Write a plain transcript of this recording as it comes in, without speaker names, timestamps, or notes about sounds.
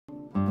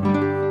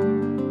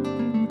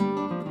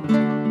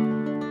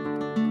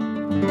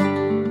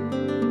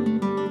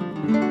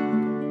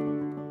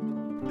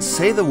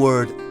Say the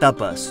word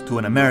tapas to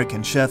an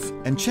American chef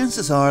and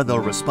chances are they'll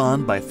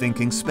respond by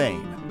thinking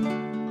Spain.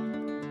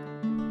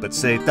 But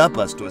say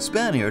tapas to a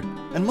Spaniard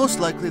and most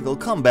likely they'll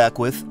come back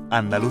with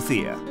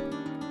Andalucía.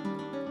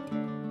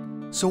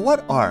 So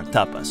what are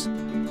tapas?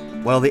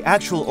 While the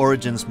actual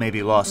origins may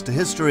be lost to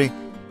history,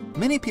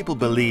 many people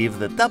believe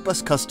the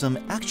tapas custom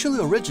actually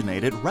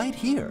originated right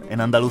here in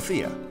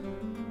Andalucía.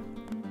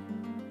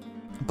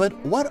 But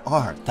what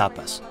are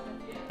tapas?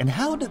 And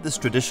how did this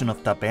tradition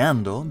of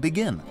tapeando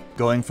begin?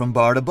 Going from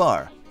bar to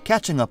bar,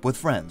 catching up with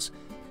friends,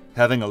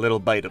 having a little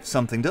bite of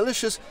something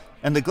delicious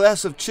and a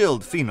glass of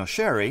chilled fino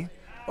sherry,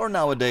 or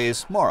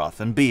nowadays more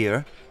often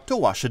beer, to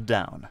wash it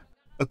down.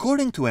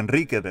 According to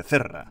Enrique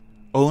Becerra,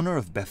 owner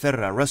of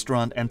Becerra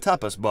Restaurant and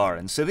Tapas Bar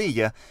in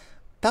Sevilla,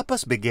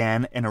 tapas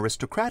began in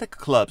aristocratic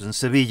clubs in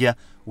Sevilla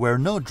where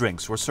no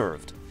drinks were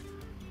served.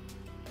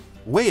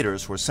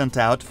 Waiters were sent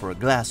out for a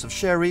glass of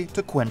sherry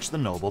to quench the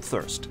noble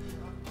thirst,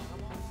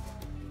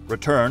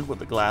 returned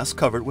with a glass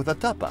covered with a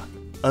tapa,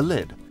 a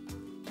lid,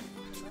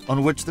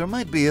 on which there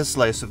might be a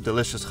slice of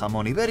delicious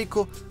jamón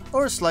ibérico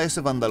or a slice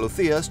of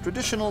Andalucia's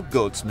traditional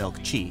goat's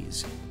milk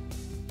cheese.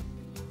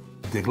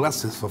 The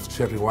glasses of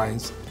cherry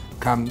wines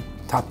come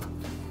tapped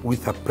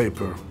with a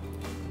paper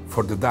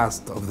for the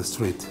dust of the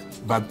street.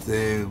 But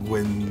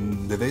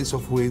when the days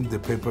of wind, the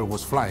paper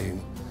was flying.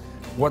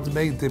 What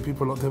made the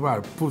people of the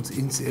bar put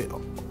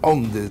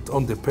on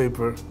the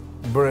paper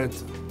bread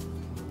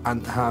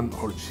and ham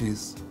or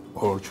cheese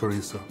or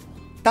chorizo?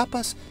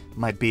 Tapas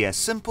might be as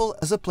simple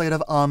as a plate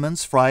of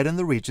almonds fried in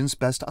the region's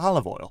best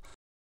olive oil,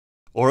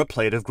 or a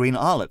plate of green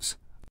olives,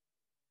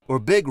 or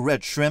big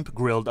red shrimp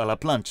grilled a la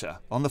plancha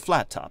on the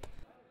flat top.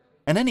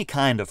 And any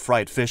kind of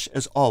fried fish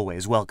is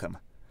always welcome.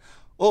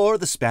 Or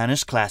the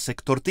Spanish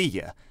classic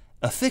tortilla,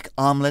 a thick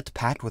omelet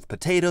packed with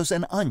potatoes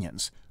and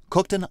onions,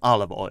 cooked in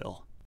olive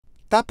oil.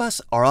 Tapas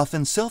are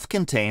often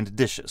self-contained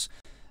dishes,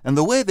 and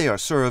the way they are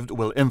served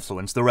will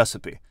influence the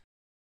recipe.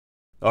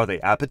 Are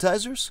they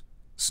appetizers?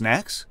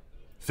 Snacks?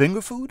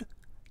 Finger food?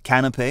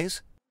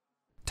 Canapés?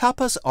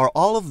 Tapas are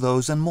all of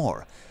those and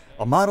more,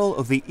 a model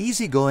of the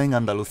easygoing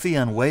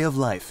Andalusian way of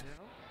life,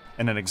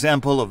 and an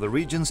example of the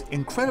region's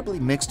incredibly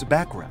mixed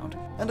background,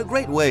 and a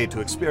great way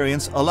to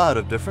experience a lot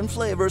of different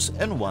flavors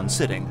in one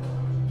sitting,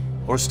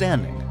 or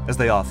standing, as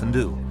they often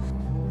do.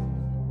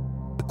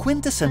 The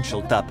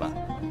quintessential tapa,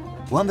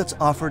 one that's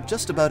offered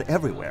just about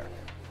everywhere,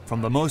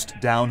 from the most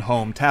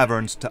down-home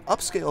taverns to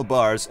upscale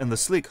bars in the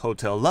sleek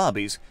hotel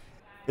lobbies,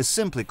 is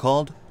simply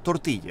called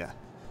tortilla,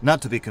 not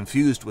to be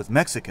confused with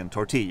Mexican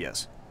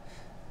tortillas.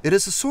 It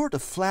is a sort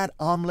of flat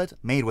omelet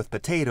made with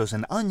potatoes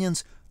and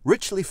onions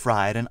richly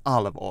fried in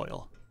olive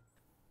oil.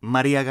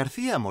 Maria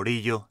Garcia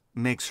Morillo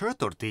makes her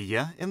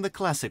tortilla in the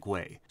classic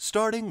way,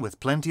 starting with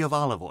plenty of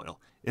olive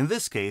oil. In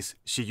this case,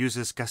 she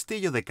uses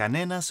Castillo de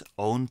Canena's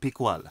own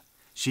picual.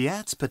 She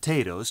adds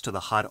potatoes to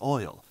the hot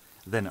oil,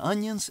 then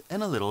onions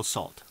and a little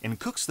salt, and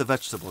cooks the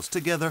vegetables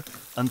together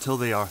until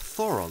they are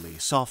thoroughly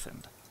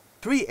softened.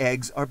 3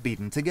 eggs are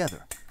beaten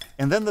together,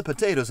 and then the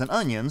potatoes and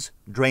onions,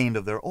 drained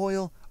of their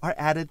oil, are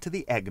added to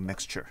the egg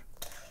mixture.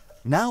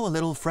 Now a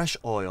little fresh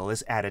oil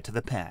is added to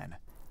the pan,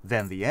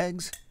 then the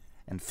eggs,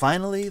 and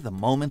finally the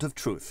moment of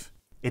truth.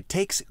 It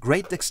takes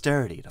great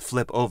dexterity to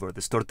flip over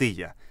this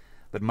tortilla,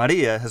 but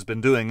Maria has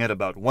been doing it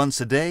about once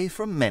a day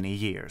for many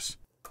years.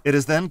 It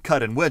is then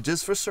cut in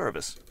wedges for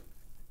service.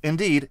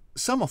 Indeed,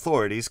 some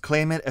authorities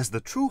claim it as the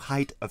true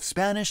height of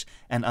Spanish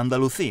and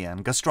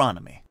Andalusian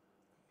gastronomy.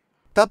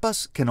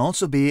 Tapas can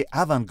also be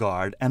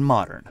avant-garde and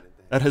modern.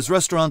 At his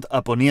restaurant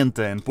A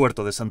Poniente in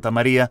Puerto de Santa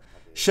Maria,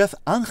 Chef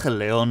Ángel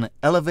León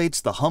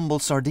elevates the humble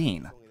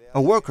sardine, a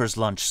worker's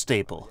lunch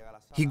staple.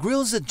 He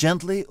grills it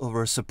gently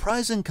over a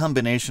surprising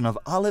combination of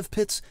olive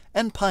pits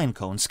and pine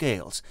cone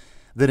scales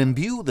that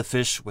imbue the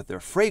fish with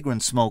their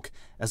fragrant smoke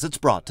as it's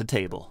brought to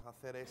table.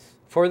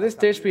 For this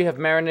dish, we have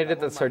marinated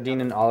the sardine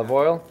in olive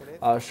oil,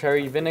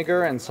 sherry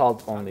vinegar, and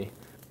salt only.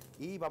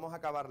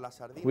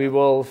 We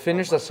will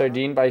finish the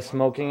sardine by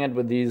smoking it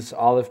with these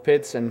olive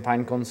pits and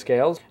pinecone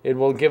scales. It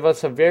will give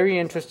us a very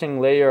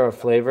interesting layer of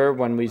flavor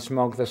when we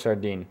smoke the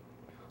sardine.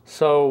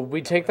 So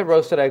we take the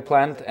roasted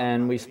eggplant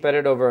and we spread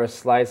it over a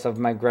slice of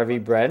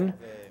magrevi bread.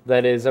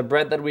 That is a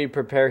bread that we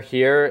prepare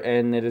here,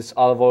 and it is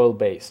olive oil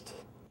based.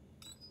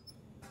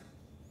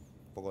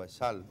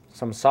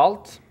 Some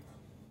salt,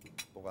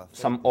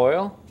 some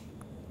oil.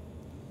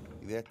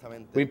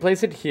 We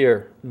place it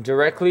here,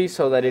 directly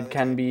so that it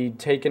can be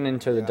taken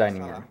into the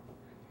dining room.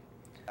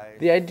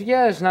 The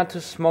idea is not to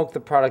smoke the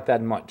product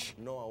that much.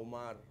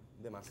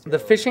 The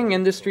fishing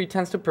industry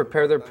tends to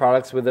prepare their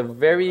products with a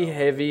very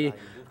heavy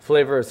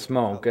flavor of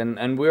smoke,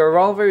 and we are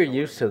all very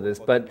used to this,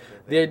 but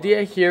the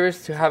idea here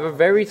is to have a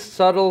very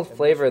subtle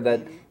flavor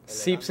that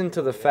seeps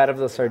into the fat of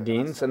the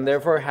sardines and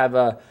therefore have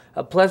a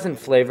pleasant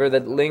flavor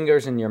that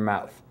lingers in your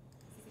mouth.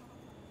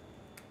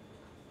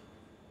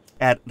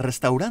 At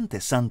Restaurante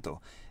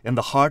Santo, in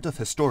the heart of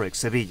historic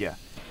Sevilla,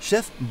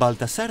 Chef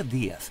Baltasar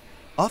Díaz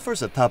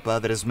offers a tapa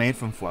that is made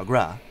from foie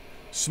gras,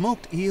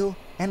 smoked eel,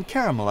 and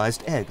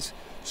caramelized eggs,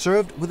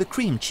 served with a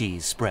cream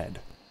cheese spread.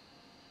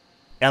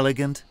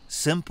 elegant,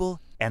 simple,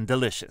 and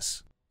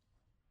delicious.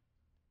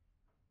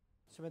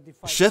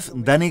 Chef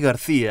Dani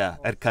Garcia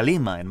at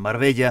Calima in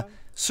Marbella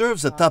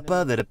serves a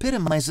tapa that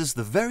epitomizes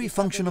the very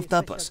function of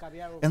tapas,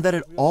 and that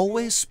it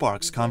always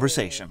sparks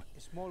conversation.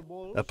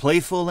 A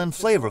playful and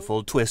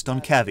flavorful twist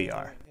on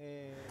caviar.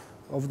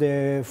 Of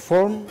the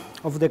form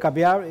of the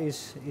caviar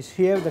is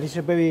here. There is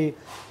a very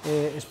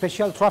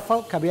special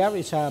truffle caviar.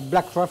 It's a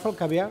black truffle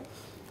caviar,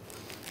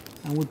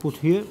 and we put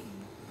here.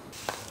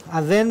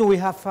 And then we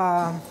have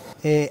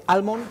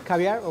almond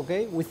caviar,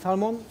 okay, with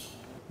almond,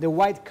 the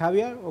white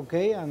caviar,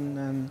 okay,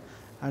 and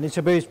it's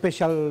a very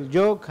special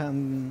joke,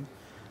 and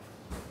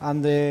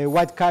the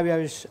white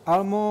caviar is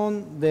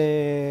almond,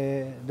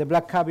 the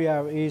black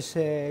caviar is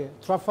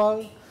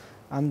truffle,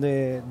 and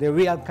the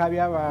real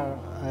caviar are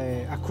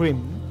a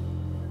cream.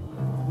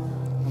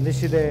 And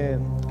this is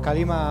the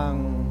Calima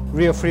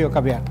Rio Frio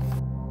caviar.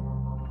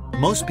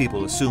 Most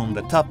people assume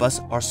that tapas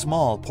are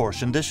small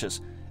portion dishes,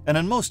 and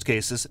in most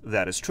cases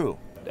that is true.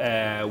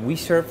 We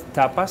serve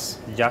tapas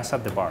just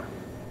at the bar.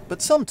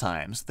 But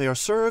sometimes they are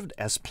served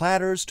as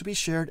platters to be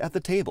shared at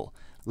the table,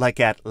 like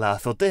at La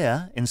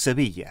Azotea in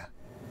Sevilla.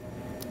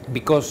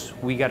 Because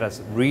we got a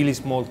really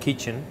small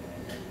kitchen,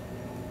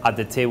 at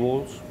the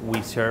tables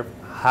we serve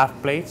half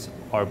plates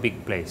or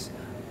big plates.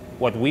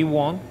 What we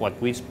want, what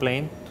we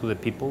explain to the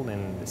people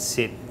in the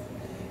seat,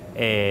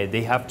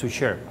 they have to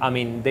share. I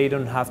mean, they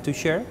don't have to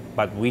share,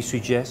 but we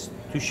suggest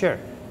to share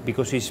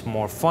because it's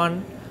more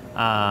fun.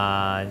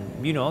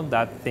 And you know,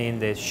 that thing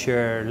they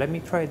share, let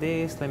me try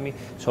this,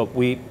 so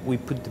we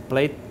put the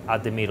plate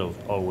at the middle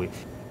always.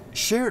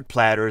 Shared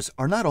platters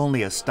are not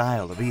only a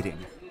style of eating,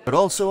 but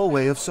also a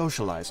way of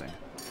socializing.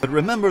 But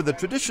remember that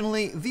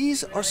traditionally,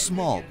 these are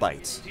small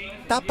bites.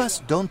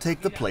 Tapas don't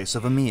take the place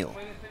of a meal,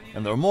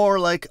 and they're more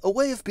like a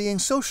way of being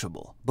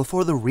sociable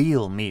before the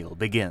real meal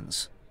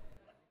begins.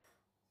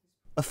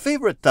 A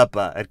favorite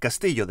tapa at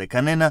Castillo de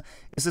Canena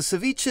is a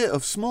ceviche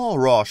of small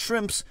raw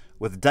shrimps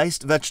with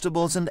diced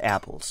vegetables and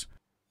apples.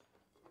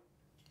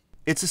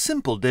 It's a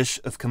simple dish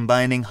of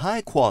combining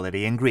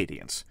high-quality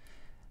ingredients: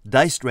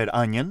 diced red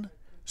onion,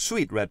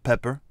 sweet red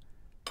pepper,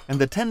 and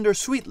the tender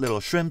sweet little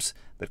shrimps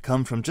that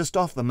come from just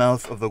off the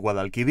mouth of the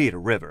Guadalquivir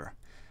River.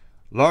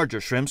 Larger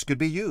shrimps could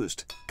be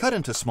used, cut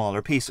into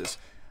smaller pieces,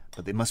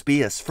 but they must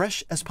be as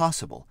fresh as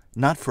possible,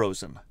 not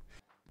frozen.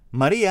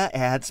 Maria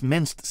adds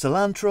minced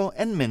cilantro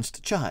and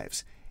minced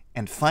chives,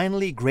 and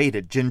finely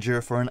grated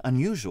ginger for an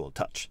unusual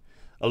touch,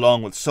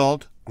 along with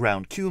salt,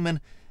 ground cumin,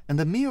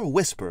 and a mere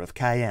whisper of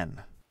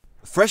cayenne.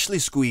 Freshly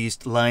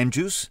squeezed lime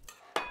juice,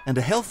 and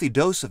a healthy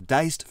dose of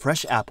diced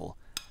fresh apple,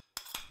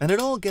 and it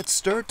all gets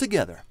stirred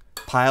together,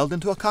 piled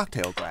into a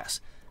cocktail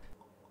glass.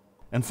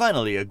 And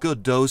finally, a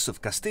good dose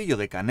of Castillo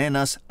de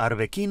Canena's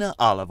Arbequina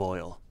olive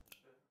oil.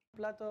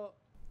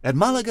 At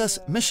Malaga's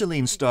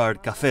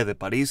Michelin-starred Café de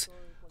Paris,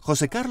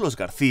 José Carlos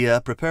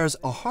García prepares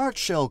a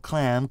hard-shell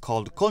clam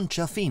called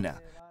concha fina,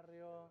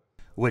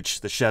 which,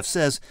 the chef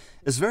says,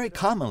 is very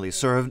commonly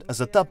served as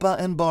a tapa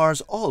in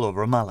bars all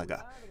over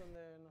Malaga.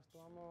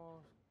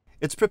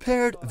 It's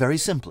prepared very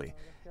simply,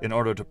 in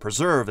order to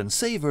preserve and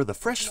savor the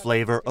fresh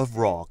flavor of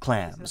raw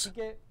clams.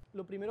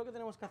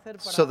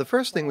 So the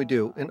first thing we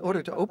do in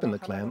order to open the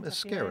clam is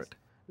scare it.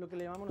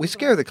 We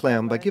scare the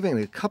clam by giving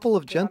it a couple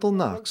of gentle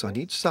knocks on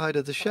each side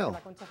of the shell,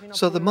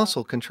 so the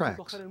muscle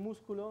contracts.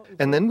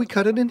 And then we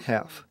cut it in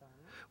half.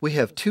 We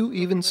have 2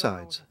 even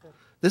sides.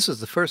 This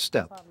is the first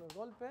step.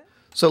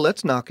 So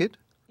let's knock it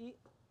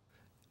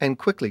and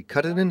quickly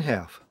cut it in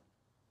half.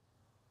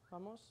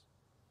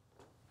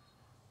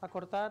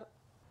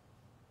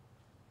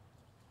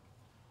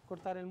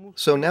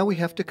 So now we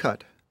have to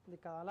cut.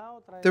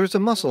 There is a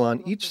muscle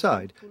on each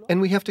side,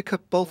 and we have to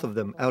cut both of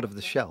them out of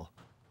the shell.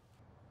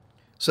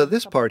 So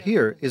this part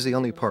here is the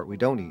only part we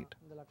don't eat.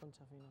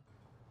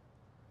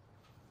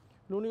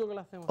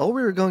 All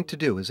we are going to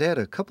do is add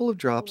a couple of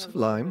drops of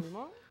lime,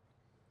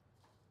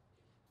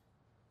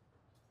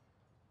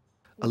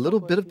 a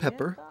little bit of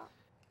pepper,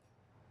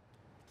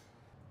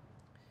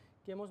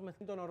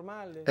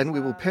 and we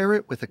will pair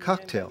it with a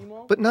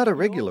cocktail, but not a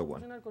regular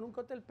one.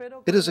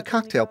 It is a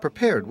cocktail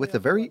prepared with a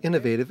very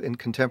innovative and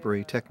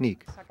contemporary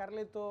technique.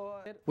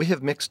 We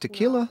have mixed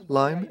tequila,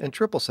 lime, and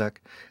triple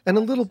sec, and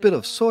a little bit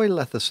of soy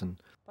lecithin.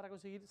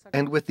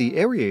 And with the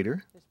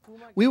aerator,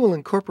 we will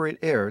incorporate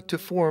air to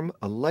form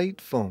a light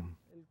foam.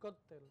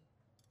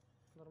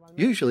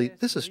 Usually,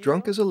 this is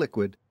drunk as a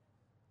liquid,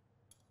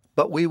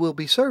 but we will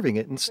be serving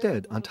it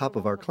instead on top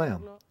of our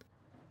clam.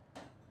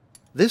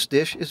 This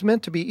dish is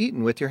meant to be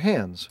eaten with your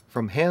hands,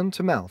 from hand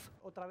to mouth.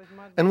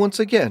 And once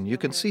again, you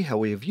can see how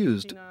we have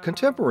used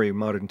contemporary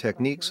modern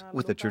techniques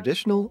with a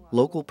traditional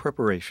local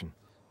preparation.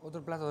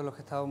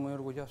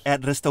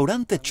 At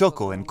Restaurante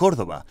Choco in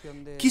Córdoba,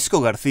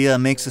 Quisco Garcia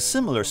makes a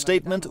similar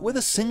statement with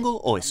a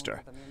single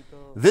oyster.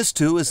 This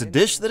too is a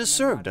dish that is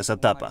served as a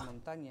tapa.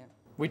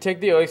 We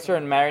take the oyster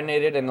and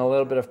marinate it in a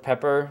little bit of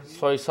pepper,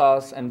 soy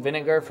sauce, and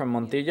vinegar from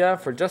Montilla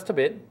for just a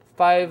bit,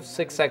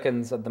 5-6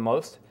 seconds at the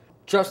most,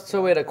 just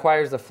so it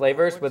acquires the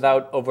flavors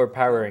without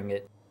overpowering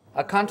it.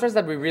 A contrast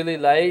that we really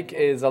like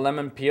is a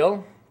lemon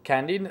peel,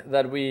 candied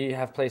that we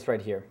have placed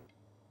right here.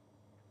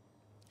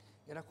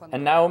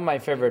 And now my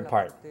favorite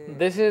part.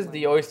 This is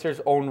the oyster's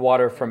own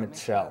water from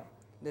its shell.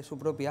 And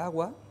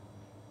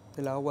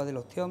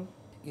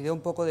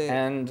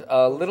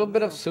a little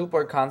bit of soup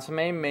or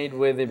consommé made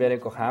with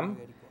Iberico ham.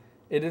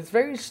 It is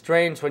very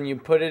strange when you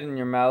put it in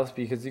your mouth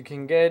because you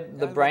can get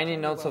the briny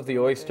notes of the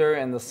oyster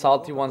and the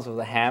salty ones of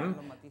the ham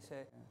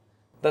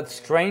that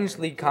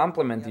strangely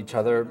complement each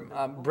other,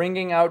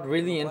 bringing out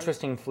really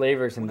interesting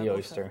flavors in the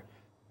oyster.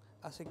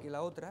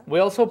 We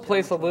also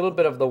place a little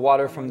bit of the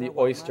water from the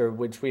oyster,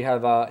 which we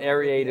have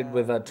aerated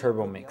with a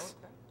turbo mix.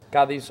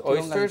 Got these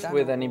oysters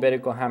with an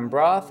Iberico ham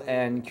broth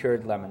and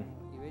cured lemon.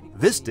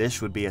 This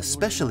dish would be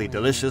especially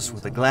delicious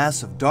with a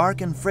glass of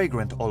dark and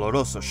fragrant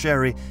oloroso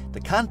sherry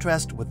to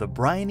contrast with the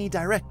briny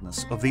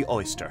directness of the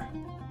oyster.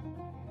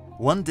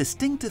 One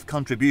distinctive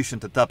contribution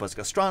to tapas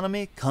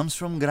gastronomy comes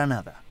from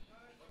Granada.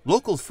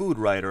 Local food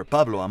writer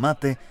Pablo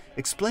Amate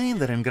explained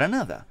that in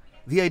Granada,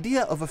 the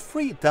idea of a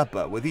free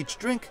tapa with each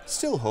drink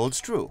still holds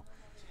true,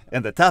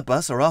 and the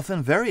tapas are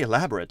often very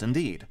elaborate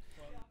indeed.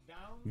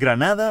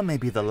 Granada may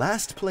be the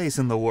last place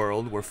in the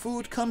world where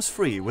food comes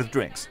free with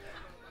drinks,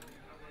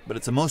 but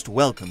it's a most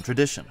welcome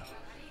tradition.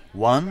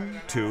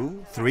 1,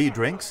 2, 3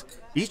 drinks,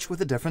 each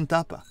with a different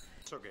tapa.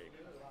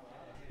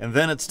 And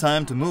then it's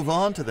time to move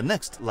on to the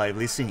next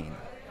lively scene.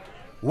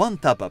 1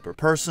 tapa per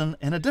person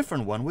and a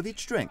different one with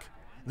each drink.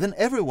 Then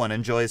everyone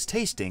enjoys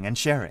tasting and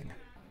sharing.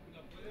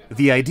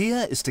 The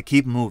idea is to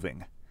keep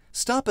moving.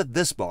 Stop at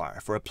this bar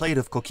for a plate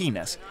of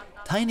coquines,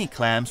 tiny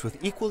clams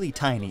with equally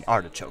tiny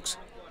artichokes.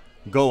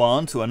 Go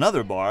on to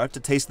another bar to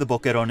taste the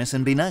boquerones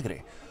en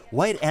vinagre,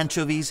 white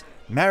anchovies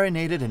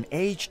marinated in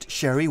aged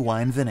sherry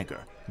wine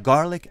vinegar,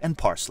 garlic and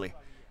parsley.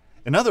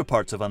 In other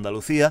parts of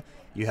Andalucía,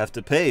 you have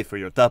to pay for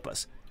your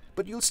tapas,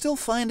 but you'll still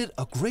find it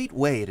a great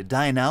way to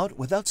dine out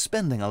without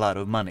spending a lot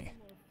of money.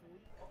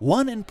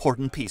 One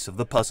important piece of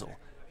the puzzle.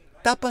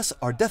 Tapas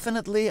are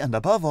definitely and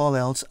above all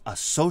else a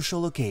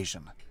social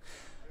occasion.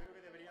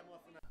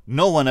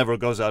 No one ever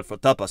goes out for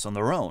tapas on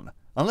their own,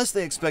 unless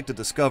they expect to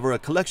discover a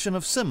collection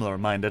of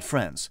similar-minded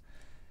friends.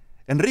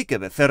 Enrique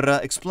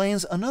Becerra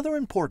explains another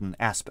important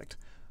aspect.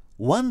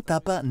 1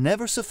 tapa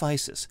never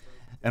suffices,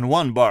 and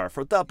 1 bar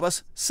for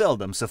tapas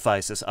seldom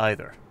suffices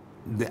either.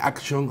 The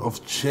action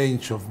of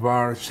change of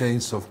bar,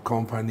 change of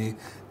company,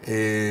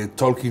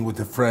 talking with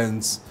the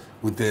friends,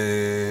 with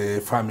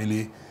the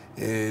family.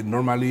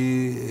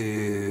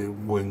 Normally,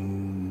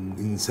 when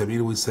in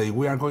Seville we say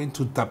we are going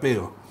to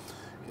tapeo,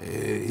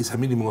 it's a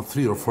minimum of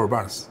 3 or 4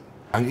 bars.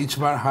 And each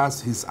bar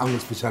has his own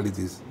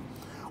specialities.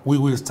 We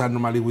will start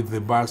normally with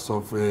the bars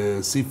of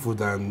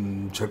seafood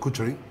and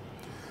charcuterie.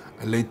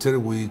 And later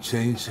we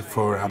change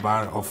for a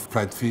bar of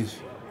fried fish.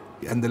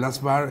 And the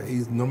last bar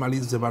is normally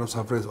the bar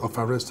of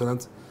a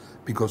restaurant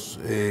because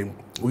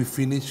we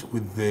finish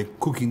with the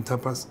cooking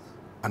tapas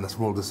and a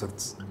small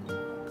desserts.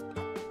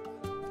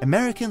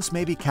 Americans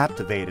may be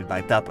captivated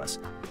by tapas,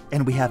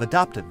 and we have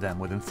adopted them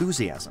with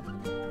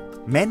enthusiasm.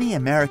 Many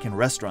American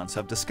restaurants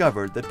have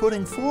discovered that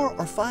putting 4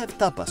 or 5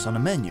 tapas on a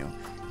menu,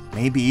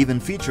 maybe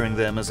even featuring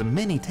them as a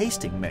mini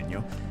tasting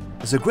menu,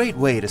 is a great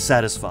way to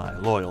satisfy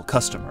loyal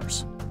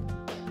customers.